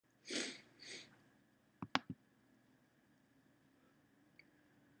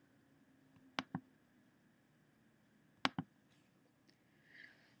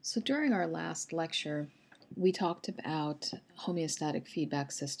So during our last lecture, we talked about homeostatic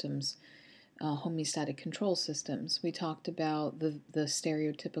feedback systems, homeostatic control systems. We talked about the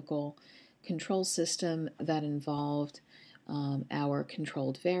stereotypical control system that involved our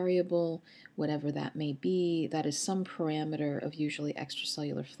controlled variable, whatever that may be. That is some parameter of usually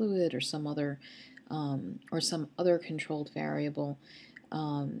extracellular fluid or some other controlled variable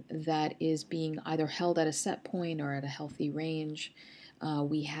that is being either held at a set point or at a healthy range.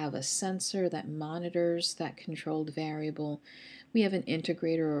 We have a sensor that monitors that controlled variable. We have an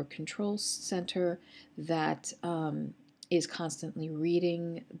integrator or control center that is constantly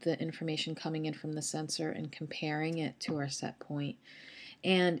reading the information coming in from the sensor and comparing it to our set point.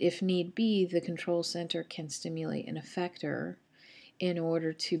 And if need be, the control center can stimulate an effector in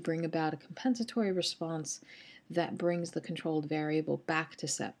order to bring about a compensatory response that brings the controlled variable back to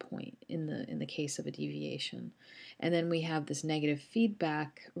set point in the case of a deviation. And then we have this negative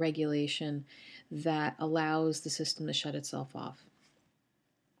feedback regulation that allows the system to shut itself off.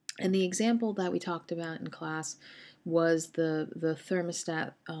 And the example that we talked about in class was the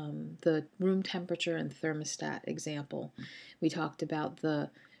thermostat, the room temperature and thermostat example. We talked about the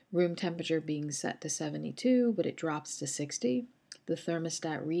room temperature being set to 72, but it drops to 60. The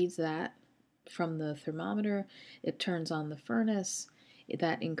thermostat reads that from the thermometer. It turns on the furnace.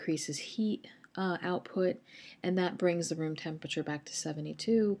 That increases heat output, and that brings the room temperature back to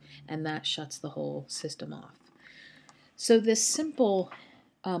 72, and that shuts the whole system off. So this simple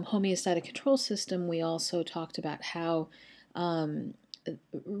homeostatic control system, we also talked about how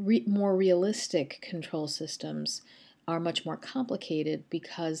more realistic control systems are much more complicated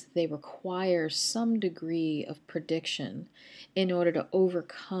because they require some degree of prediction in order to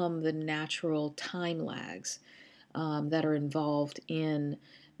overcome the natural time lags that are involved in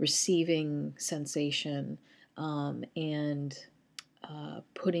receiving sensation and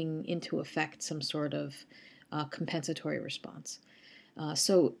putting into effect some sort of compensatory response.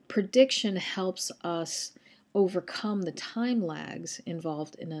 So prediction helps us overcome the time lags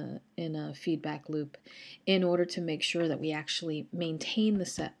involved in a feedback loop in order to make sure that we actually maintain the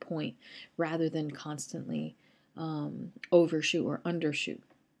set point rather than constantly overshoot or undershoot.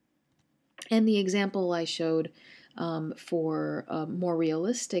 And the example I showed for a more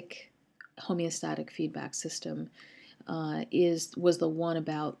realistic homeostatic feedback system was the one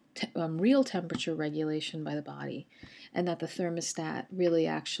about real temperature regulation by the body, and that the thermostat really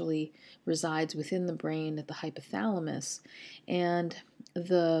actually resides within the brain at the hypothalamus, and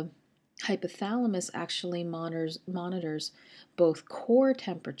the hypothalamus actually monitors both core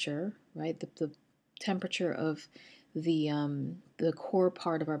temperature, right, the temperature of the core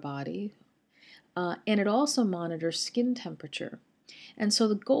part of our body, and it also monitors skin temperature. And so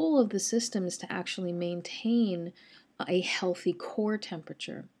the goal of the system is to actually maintain a healthy core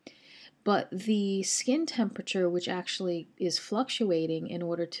temperature. But the skin temperature, which actually is fluctuating in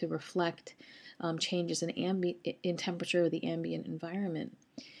order to reflect changes in temperature of the ambient environment,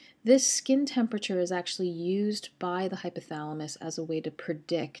 this skin temperature is actually used by the hypothalamus as a way to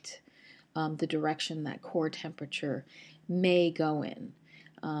predict the direction that core temperature may go in.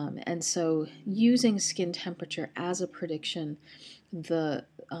 And so using skin temperature as a prediction, our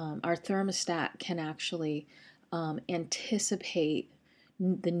thermostat can actually anticipate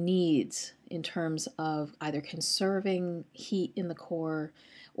the needs in terms of either conserving heat in the core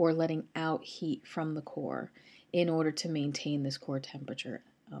or letting out heat from the core in order to maintain this core temperature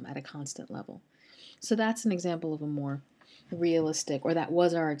at a constant level. So that's an example of a more realistic, or that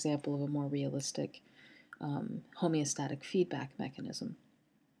was our example of a more realistic homeostatic feedback mechanism.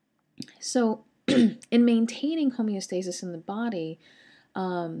 So in maintaining homeostasis in the body,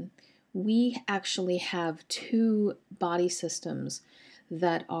 we actually have two body systems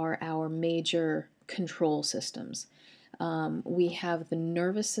that are our major control systems. We have the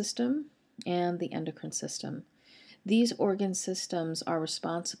nervous system and the endocrine system. These organ systems are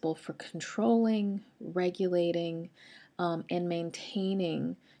responsible for controlling, regulating, and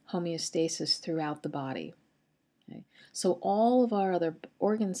maintaining homeostasis throughout the body. Okay. So all of our other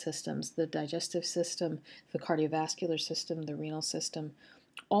organ systems, the digestive system, the cardiovascular system, the renal system,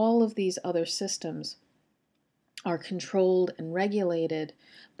 all of these other systems are controlled and regulated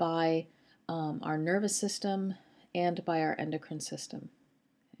by our nervous system and by our endocrine system.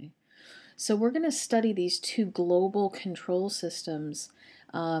 Okay. So we're going to study these two global control systems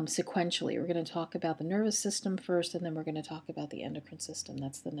sequentially. We're going to talk about the nervous system first, and then we're going to talk about the endocrine system.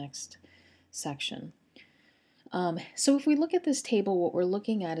 That's the next section. So if we look at this table, what we're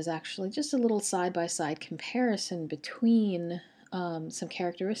looking at is actually just a little side-by-side comparison between some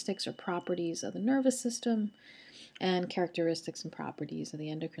characteristics or properties of the nervous system and characteristics and properties of the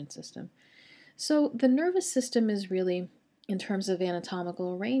endocrine system. So the nervous system is really, in terms of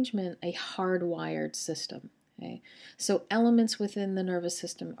anatomical arrangement, a hardwired system. Okay? So elements within the nervous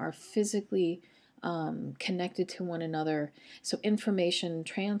system are physically connected to one another. So information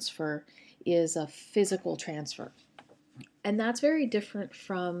transfer is a physical transfer. And that's very different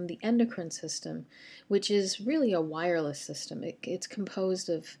from the endocrine system, which is really a wireless system. It's composed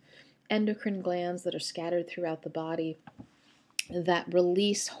of endocrine glands that are scattered throughout the body that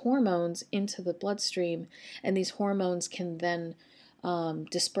release hormones into the bloodstream, and these hormones can then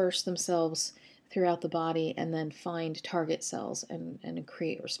disperse themselves throughout the body and then find target cells and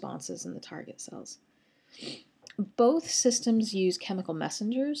create responses in the target cells. Both systems use chemical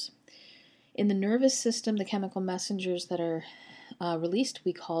messengers. In the nervous system, the chemical messengers that are released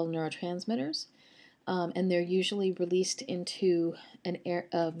we call neurotransmitters, and they're usually released into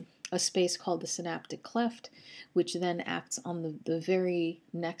a space called the synaptic cleft, which then acts on the very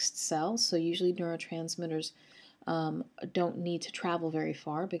next cell. So usually neurotransmitters don't need to travel very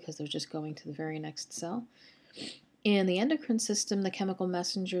far because they're just going to the very next cell. In the endocrine system, the chemical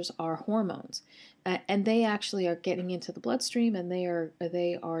messengers are hormones, and they actually are getting into the bloodstream, and they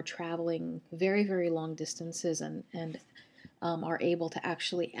are traveling very, very long distances and are able to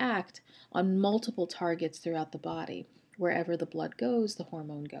actually act on multiple targets throughout the body. Wherever the blood goes, the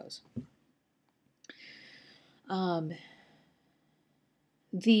hormone goes.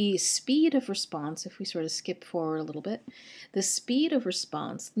 The speed of response, if we sort of skip forward a little bit, the speed of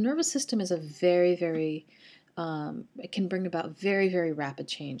response, the nervous system is a very, very it can bring about very, very rapid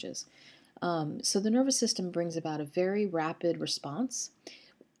changes. So the nervous system brings about a very rapid response,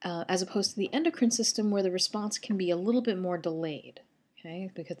 as opposed to the endocrine system where the response can be a little bit more delayed,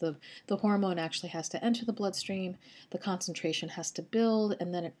 okay? Because the hormone actually has to enter the bloodstream, the concentration has to build,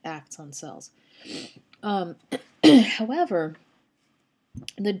 and then it acts on cells. However,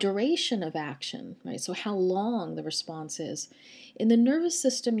 the duration of action, right, so how long the response is, in the nervous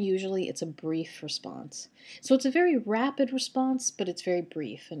system, usually it's a brief response. So it's a very rapid response, but it's very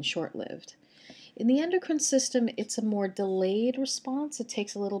brief and short-lived. In the endocrine system, it's a more delayed response. It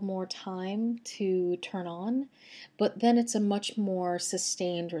takes a little more time to turn on, but then it's a much more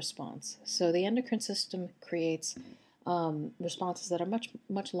sustained response. So the endocrine system creates responses that are much,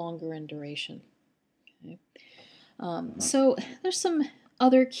 much longer in duration. Okay? So there's some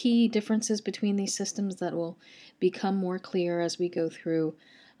other key differences between these systems that will become more clear as we go through,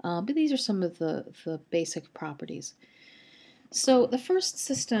 but these are some of the basic properties. So the first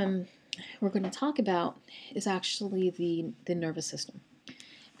system we're going to talk about is actually the nervous system.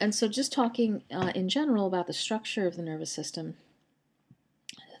 And so just talking in general about the structure of the nervous system,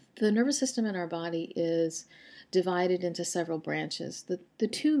 the nervous system in our body is divided into several branches. The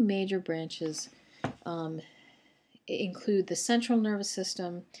two major branches include the central nervous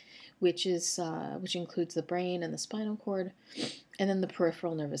system, which includes the brain and the spinal cord, and then the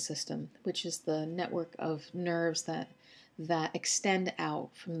peripheral nervous system, which is the network of nerves that extend out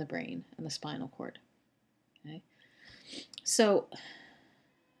from the brain and the spinal cord. Okay? So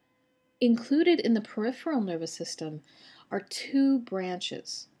included in the peripheral nervous system are two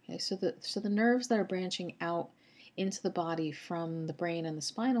branches. Okay? So the nerves that are branching out into the body from the brain and the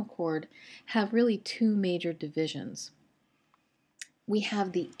spinal cord have really two major divisions. We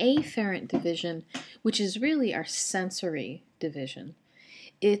have the afferent division, which is really our sensory division.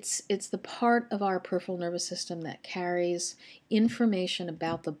 It's the part of our peripheral nervous system that carries information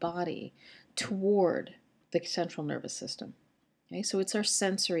about the body toward the central nervous system. Okay, so it's our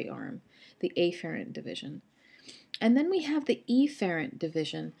sensory arm, the afferent division. And then we have the efferent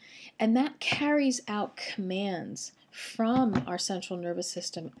division, and that carries out commands from our central nervous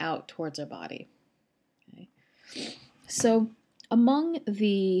system out towards our body. Okay. So among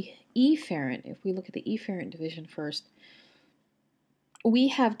the efferent, if we look at the efferent division first, we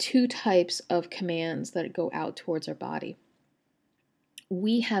have two types of commands that go out towards our body.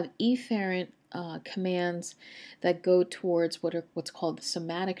 We have efferent commands that go towards what's called the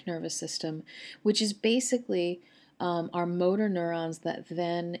somatic nervous system, which is basically our motor neurons that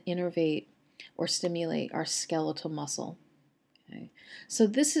then innervate or stimulate our skeletal muscle. Okay. So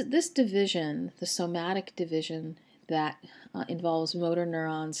this division, the somatic division that involves motor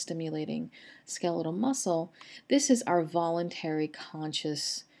neurons stimulating skeletal muscle, this is our voluntary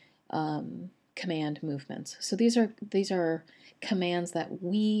conscious command movements. So these are commands that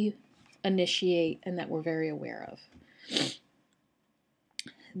we initiate and that we're very aware of.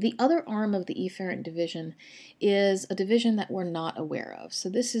 The other arm of the efferent division is a division that we're not aware of. So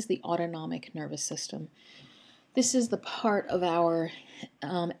this is the autonomic nervous system. This is the part of our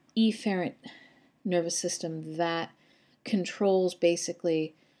efferent nervous system that controls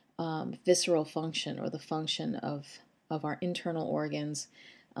basically visceral function, or the function of our internal organs,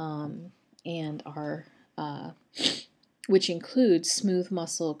 and our which includes smooth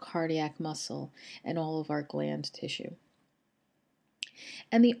muscle, cardiac muscle, and all of our gland tissue.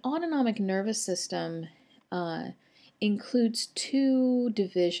 And the autonomic nervous system includes two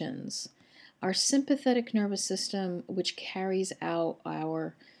divisions. Our sympathetic nervous system, which carries out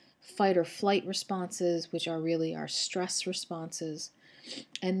our fight or flight responses, which are really our stress responses,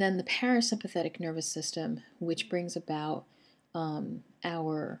 and then the parasympathetic nervous system, which brings about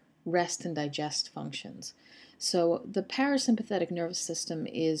our rest and digest functions. So the parasympathetic nervous system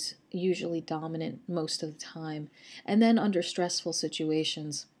is usually dominant most of the time, and then under stressful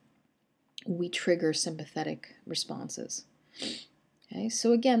situations, we trigger sympathetic responses. Okay,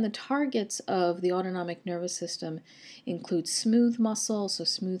 so again, the targets of the autonomic nervous system include smooth muscle, so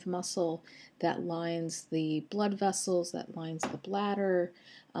smooth muscle that lines the blood vessels, that lines the bladder,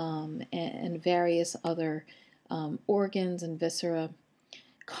 and various other organs and viscera,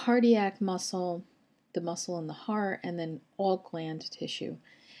 cardiac muscle, the muscle in the heart, and then all gland tissue,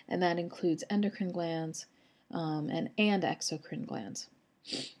 and that includes endocrine glands and exocrine glands.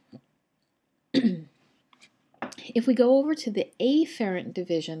 If we go over to the afferent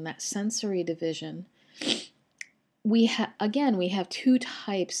division, that sensory division, we have two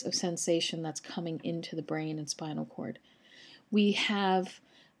types of sensation that's coming into the brain and spinal cord. We have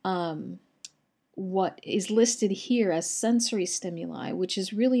what is listed here as sensory stimuli, which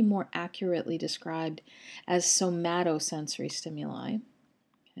is really more accurately described as somatosensory stimuli.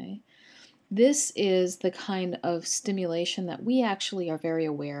 Okay. This is the kind of stimulation that we actually are very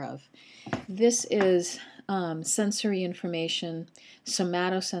aware of. This is sensory information,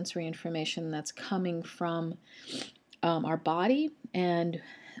 somatosensory information that's coming from our body, and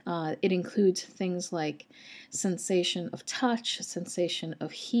it includes things like sensation of touch, sensation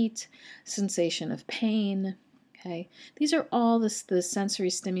of heat, sensation of pain. Okay, these are all the sensory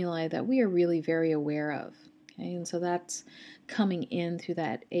stimuli that we are really very aware of. Okay, and so that's coming in through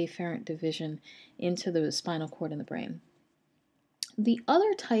that afferent division into the spinal cord and the brain. The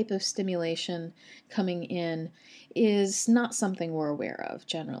other type of stimulation coming in is not something we're aware of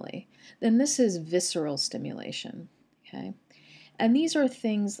generally. Then this is visceral stimulation. Okay, and these are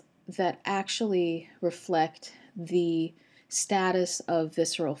things that actually reflect the status of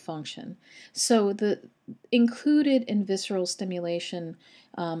visceral function. So the included in visceral stimulation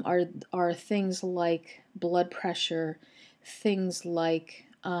are things like blood pressure, things like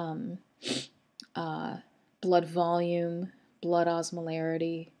blood volume, blood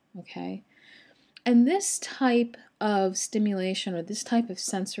osmolarity, okay? And this type of stimulation, or this type of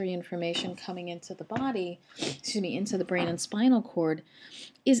sensory information coming into the body, into the brain and spinal cord,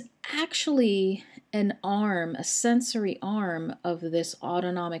 is actually an arm, a sensory arm of this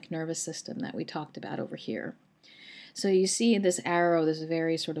autonomic nervous system that we talked about over here. So you see this arrow, this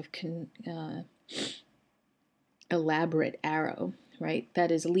very sort of elaborate arrow, right,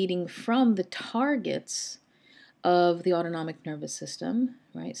 that is leading from the targets of the autonomic nervous system,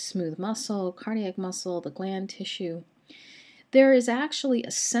 right? Smooth muscle, cardiac muscle, the gland tissue. There is actually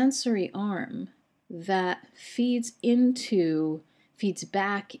a sensory arm that feeds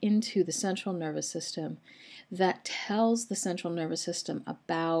back into the central nervous system that tells the central nervous system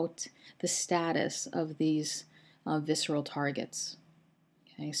about the status of these visceral targets.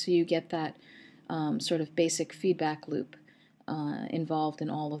 Okay, so you get that sort of basic feedback loop involved in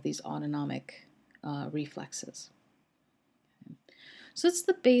all of these autonomic reflexes. So it's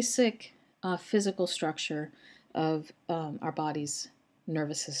the basic physical structure of our body's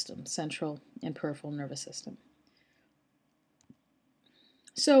nervous system, central and peripheral nervous system.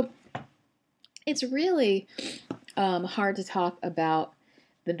 So it's really hard to talk about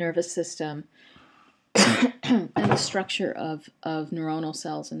the nervous system and the structure of neuronal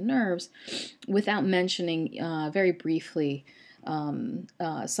cells and nerves without mentioning very briefly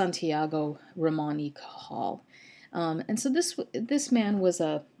Santiago Ramon y Cajal. And so this man was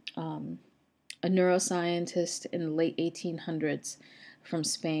a neuroscientist in the late 1800s from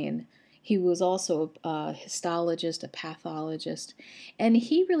Spain. He was also a histologist, a pathologist, and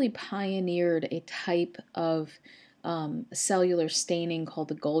he really pioneered a type of cellular staining called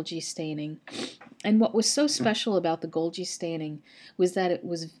the Golgi staining. And what was so special about the Golgi staining was that it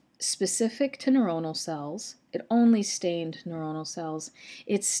was specific to neuronal cells. It only stained neuronal cells.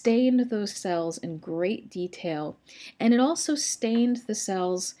 It stained those cells in great detail, and it also stained the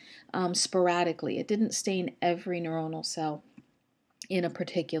cells sporadically. It didn't stain every neuronal cell in a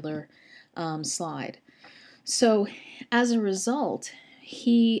particular slide. So as a result,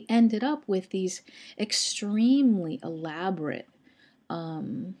 he ended up with these extremely elaborate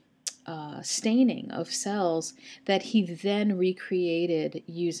staining of cells that he then recreated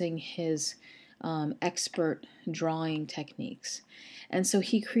using his expert drawing techniques. And so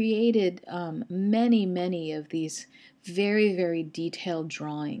he created many, many of these very, very detailed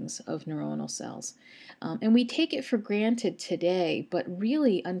drawings of neuronal cells. And we take it for granted today, but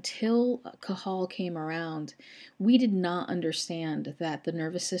really until Cajal came around, we did not understand that the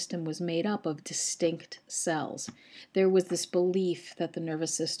nervous system was made up of distinct cells. There was this belief that the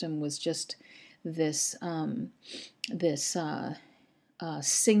nervous system was just this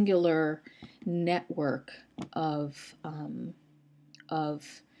singular network of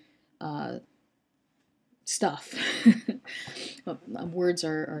stuff. Words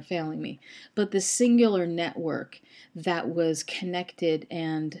are failing me. But the singular network that was connected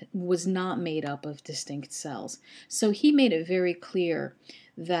and was not made up of distinct cells. So he made it very clear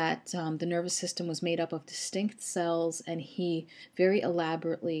that the nervous system was made up of distinct cells, and he very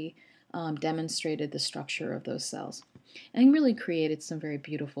elaborately demonstrated the structure of those cells and really created some very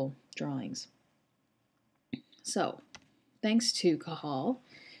beautiful drawings. So, thanks to Cajal,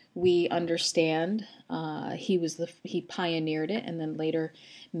 we understand he pioneered it, and then later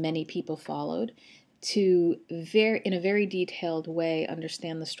many people followed to in a very detailed way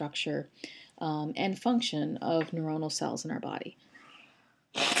understand the structure and function of neuronal cells in our body.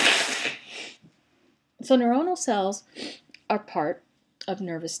 So neuronal cells are part of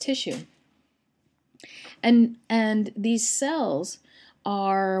nervous tissue, and these cells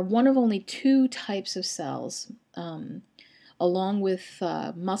are one of only two types of cells. Along with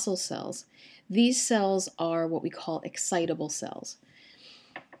muscle cells, these cells are what we call excitable cells.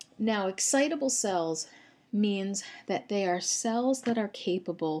 Now, excitable cells means that they are cells that are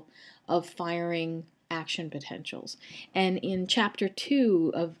capable of firing action potentials. And in chapter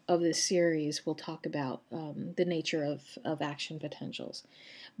 2 of this series, we'll talk about the nature of action potentials.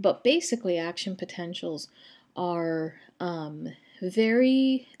 But basically, action potentials are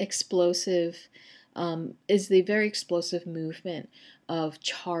very explosive is the very explosive movement of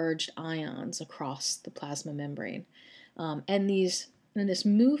charged ions across the plasma membrane. And this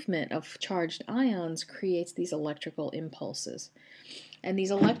movement of charged ions creates these electrical impulses. And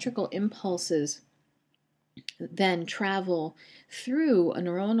these electrical impulses then travel through a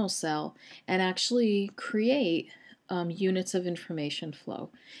neuronal cell and actually create units of information flow.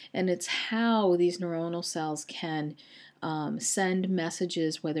 And it's how these neuronal cells can send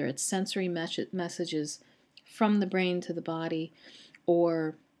messages, whether it's sensory messages from the brain to the body,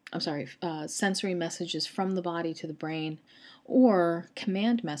 or, sensory messages from the body to the brain, or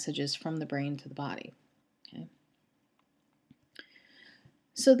command messages from the brain to the body. Okay.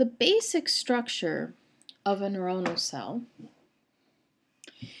 So the basic structure of a neuronal cell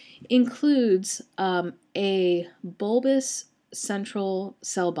includes a bulbous central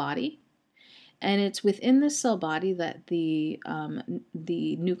cell body, and it's within the cell body that the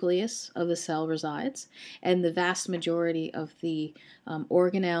nucleus of the cell resides, and the vast majority of the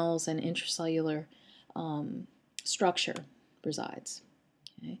organelles and intracellular structure resides.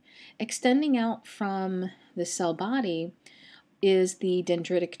 Okay. Extending out from the cell body is the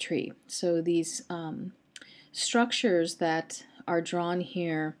dendritic tree. So these structures that are drawn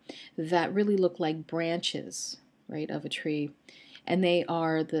here that really look like branches, right, of a tree, and they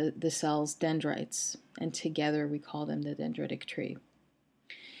are the cell's dendrites, and together we call them the dendritic tree.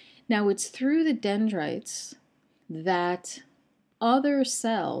 Now it's through the dendrites that other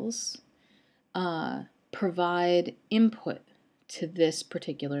cells provide input to this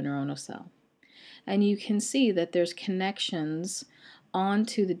particular neuronal cell. And you can see that there's connections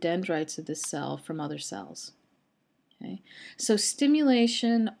onto the dendrites of this cell from other cells. Okay. So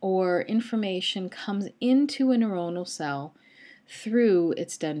stimulation or information comes into a neuronal cell through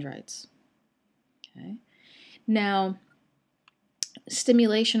its dendrites. Okay. Now,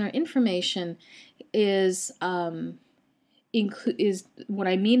 stimulation or information is what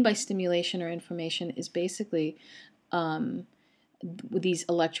I mean by stimulation or information is basically these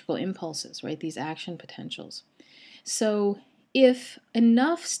electrical impulses, right? These action potentials. So if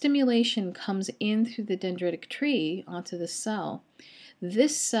enough stimulation comes in through the dendritic tree onto the cell,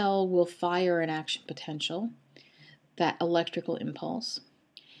 this cell will fire an action potential, that electrical impulse.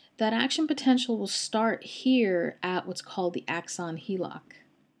 That action potential will start here at what's called the axon hillock.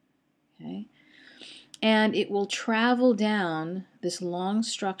 Okay? And it will travel down this long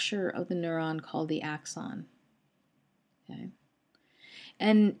structure of the neuron called the axon. Okay?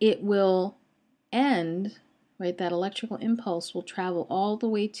 And it will end, right, that electrical impulse will travel all the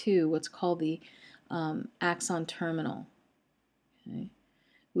way to what's called the axon terminal. Okay?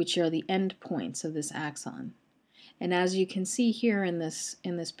 which are the end points of this axon. And as you can see here in this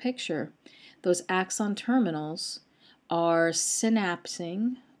picture, those axon terminals are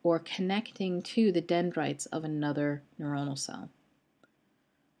synapsing or connecting to the dendrites of another neuronal cell.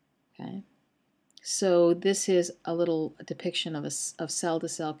 Okay, so this is a little depiction of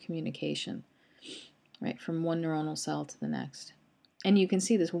cell-to-cell communication, right, from one neuronal cell to the next. And you can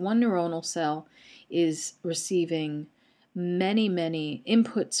see this one neuronal cell is receiving many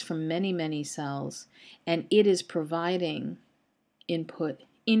inputs from many cells, and it is providing input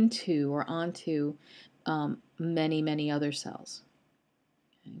into or onto many other cells.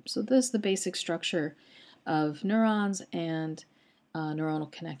 Okay. So this is the basic structure of neurons and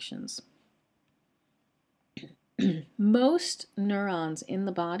neuronal connections. Most neurons in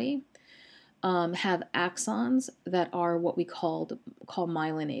the body have axons that are what we call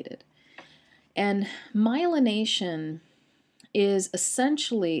myelinated. And myelination is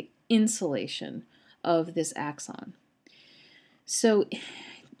essentially insulation of this axon. So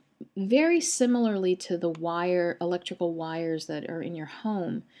very similarly to the electrical wires that are in your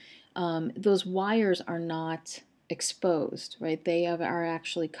home, those wires are not exposed, right? They are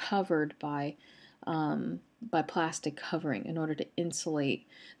actually covered by plastic covering in order to insulate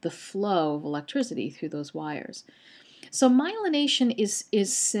the flow of electricity through those wires. So myelination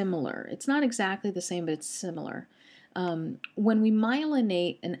is similar. It's not exactly the same, but it's similar. When we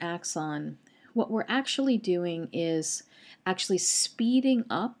myelinate an axon, what we're actually doing is actually speeding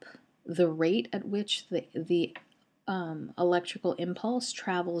up the rate at which the electrical impulse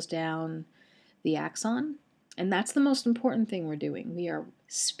travels down the axon. And that's the most important thing we're doing. We are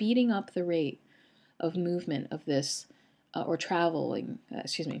speeding up the rate of movement of this,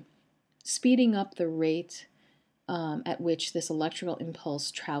 speeding up the rate at which this electrical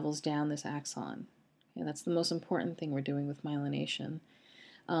impulse travels down this axon. And that's the most important thing we're doing with myelination.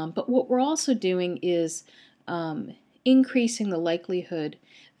 But what we're also doing is increasing the likelihood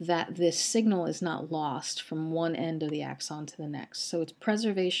that this signal is not lost from one end of the axon to the next. So it's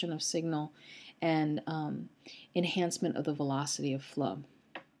preservation of signal and enhancement of the velocity of flow.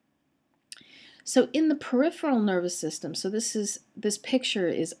 So in the peripheral nervous system, so this picture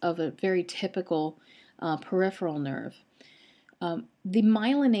is of a very typical peripheral nerve. The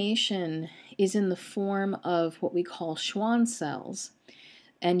myelination is in the form of what we call Schwann cells,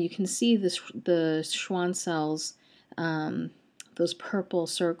 and you can see the Schwann cells, those purple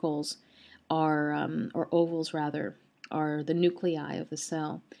circles are, or ovals rather, are the nuclei of the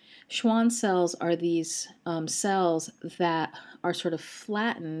cell. Schwann cells are these cells that are sort of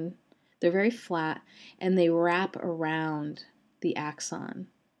flattened. They're very flat, and they wrap around the axon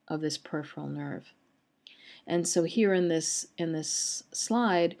of this peripheral nerve. And so here in this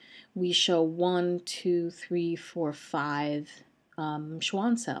slide, we show 1, 2, 3, 4, 5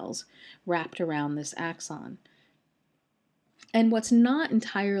 Schwann cells wrapped around this axon. And what's not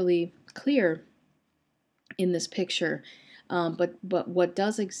entirely clear in this picture, but what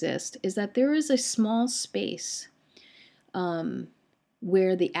does exist, is that there is a small space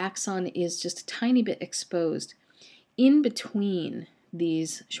where the axon is just a tiny bit exposed in between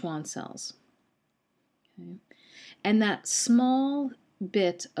these Schwann cells. Okay. And that small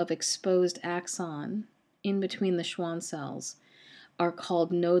bit of exposed axon in between the Schwann cells are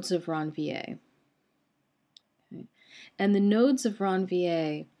called nodes of Ranvier. Okay. And the nodes of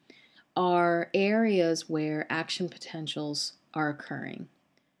Ranvier are areas where action potentials are occurring,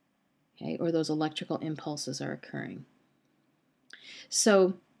 okay, or those electrical impulses are occurring.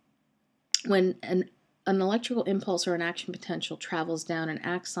 So when an electrical impulse or an action potential travels down an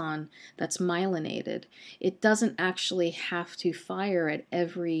axon that's myelinated, it doesn't actually have to fire at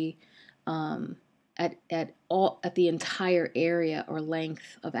every at the entire area or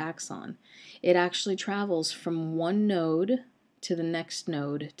length of axon. It actually travels from one node to the next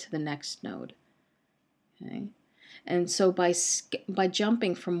node to the next node. Okay? And so by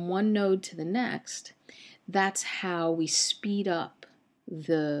jumping from one node to the next, that's how we speed up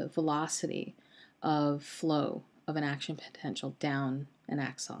the velocity of flow of an action potential down an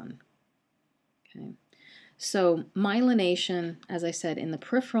axon. Okay. So myelination, as I said, in the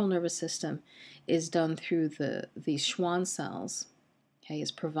peripheral nervous system is done through these Schwann cells, okay,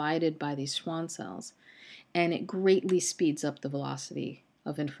 is provided by these Schwann cells, and it greatly speeds up the velocity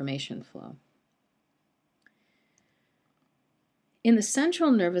of information flow. In the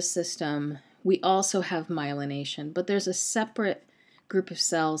central nervous system, we also have myelination, but there's a separate group of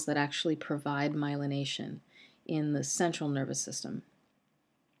cells that actually provide myelination in the central nervous system.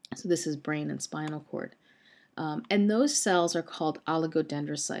 So this is brain and spinal cord. And those cells are called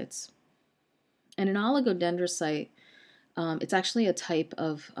oligodendrocytes. And an oligodendrocyte It's actually a type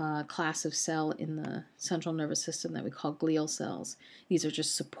of class of cell in the central nervous system that we call glial cells. These are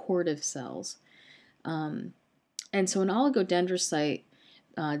just supportive cells. And so an oligodendrocyte,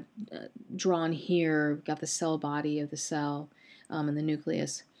 drawn here, we've got the cell body of the cell and the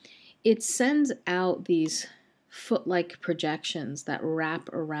nucleus. It sends out these foot-like projections that wrap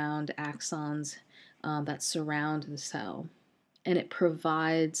around axons that surround the cell, and it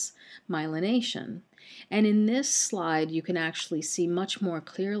provides myelination. And in this slide, you can actually see much more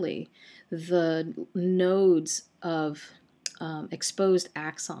clearly the nodes of exposed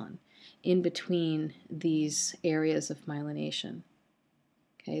axon in between these areas of myelination.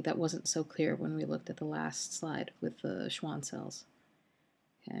 Okay, that wasn't so clear when we looked at the last slide with the Schwann cells.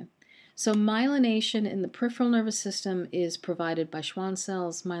 Okay, so myelination in the peripheral nervous system is provided by Schwann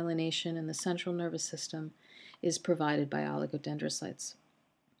cells. Myelination in the central nervous system is provided by oligodendrocytes.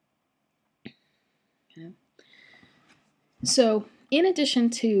 Okay. So in addition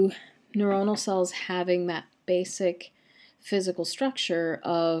to neuronal cells having that basic physical structure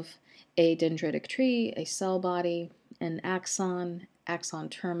of a dendritic tree, a cell body, an axon, axon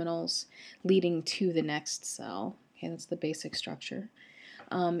terminals leading to the next cell, okay, that's the basic structure.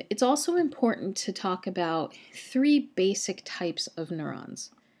 It's also important to talk about three basic types of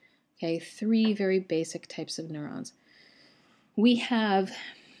neurons. Okay, three very basic types of neurons. We have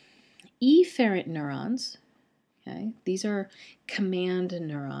efferent neurons. Okay, these are command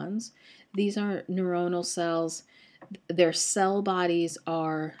neurons. These are neuronal cells. Their cell bodies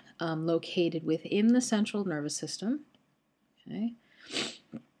are located within the central nervous system. Okay,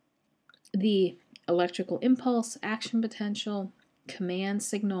 the electrical impulse, action potential, command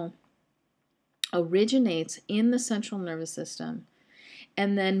signal originates in the central nervous system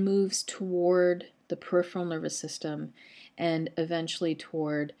and then moves toward the peripheral nervous system and eventually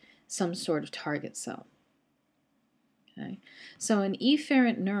toward some sort of target cell. Okay. So an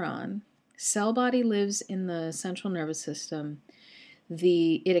efferent neuron, cell body lives in the central nervous system.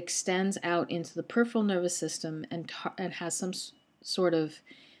 It extends out into the peripheral nervous system and has some sort of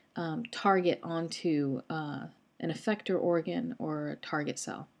target onto an effector organ or a target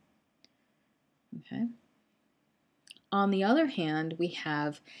cell. Okay. On the other hand, we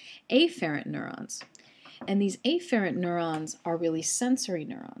have afferent neurons, and these afferent neurons are really sensory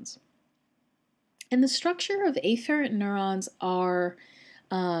neurons. And the structure of afferent neurons are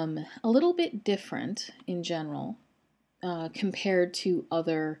a little bit different in general compared to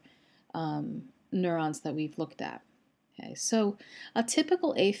other neurons that we've looked at. Okay, so a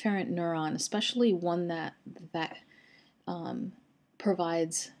typical afferent neuron, especially one that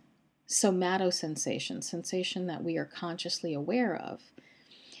provides somatosensation, sensation that we are consciously aware of,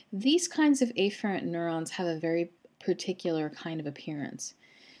 these kinds of afferent neurons have a very particular kind of appearance.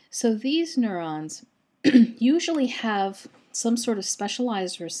 So these neurons usually have some sort of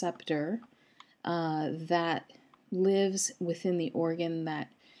specialized receptor that lives within the organ that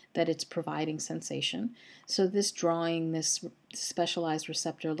it's providing sensation. So this drawing, this specialized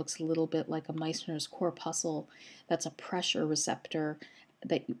receptor looks a little bit like a Meissner's corpuscle. That's a pressure receptor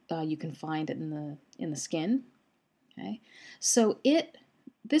that you can find in the skin. Okay, so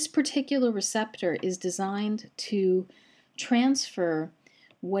this particular receptor is designed to transfer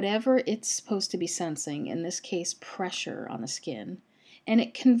whatever it's supposed to be sensing, in this case pressure on the skin, and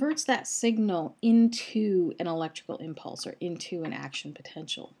it converts that signal into an electrical impulse or into an action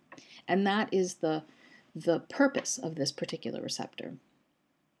potential. And that is the purpose of this particular receptor.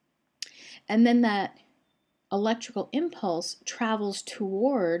 And then that electrical impulse travels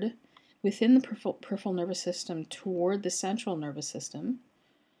within the peripheral nervous system, toward the central nervous system.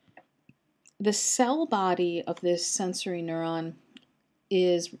 The cell body of this sensory neuron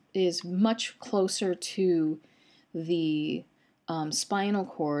is much closer to the spinal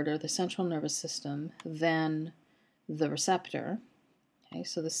cord or the central nervous system than the receptor. Okay,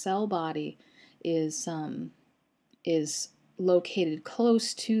 so the cell body is located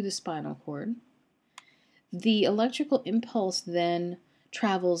close to the spinal cord. The electrical impulse then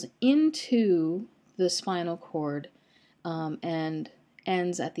travels into the spinal cord and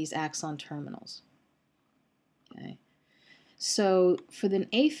ends at these axon terminals. Okay. So for the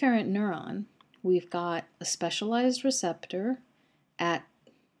afferent neuron, we've got a specialized receptor at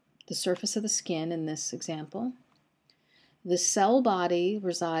the surface of the skin in this example. The cell body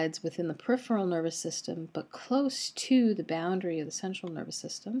resides within the peripheral nervous system, but close to the boundary of the central nervous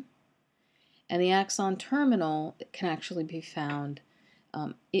system. And the axon terminal can actually be found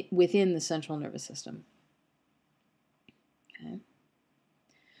within the central nervous system. Okay.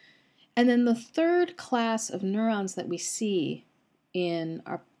 And then the third class of neurons that we see in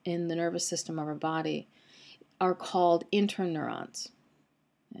the nervous system of our body are called interneurons.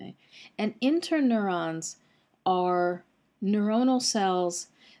 Okay? And interneurons are neuronal cells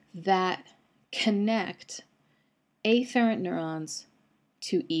that connect afferent neurons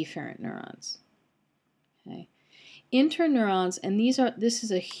to efferent neurons. Okay? Interneurons, and this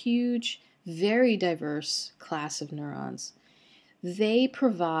is a huge, very diverse class of neurons. They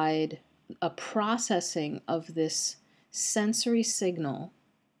provide a processing of this sensory signal,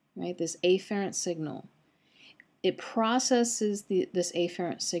 right? This afferent signal. It processes this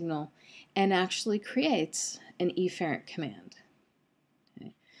afferent signal and actually creates an efferent command.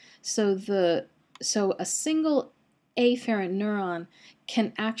 Okay? So a single afferent neuron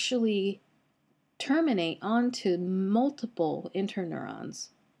can actually terminate onto multiple interneurons,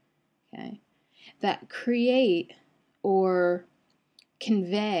 okay, that create or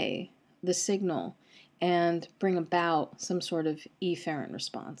convey the signal and bring about some sort of efferent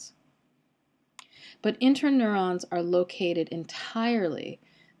response. But interneurons are located entirely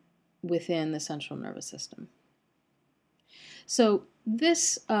within the central nervous system. So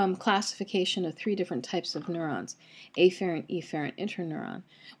this classification of 3 different types of neurons, afferent, efferent, interneuron,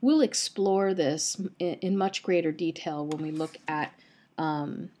 we'll explore this in much greater detail when we look at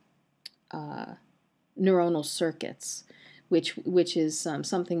neuronal circuits, which is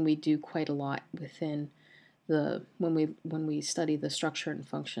something we do quite a lot within when we study the structure and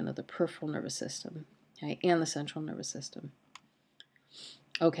function of the peripheral nervous system, okay, and the central nervous system.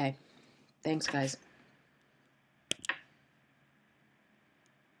 Okay, thanks guys.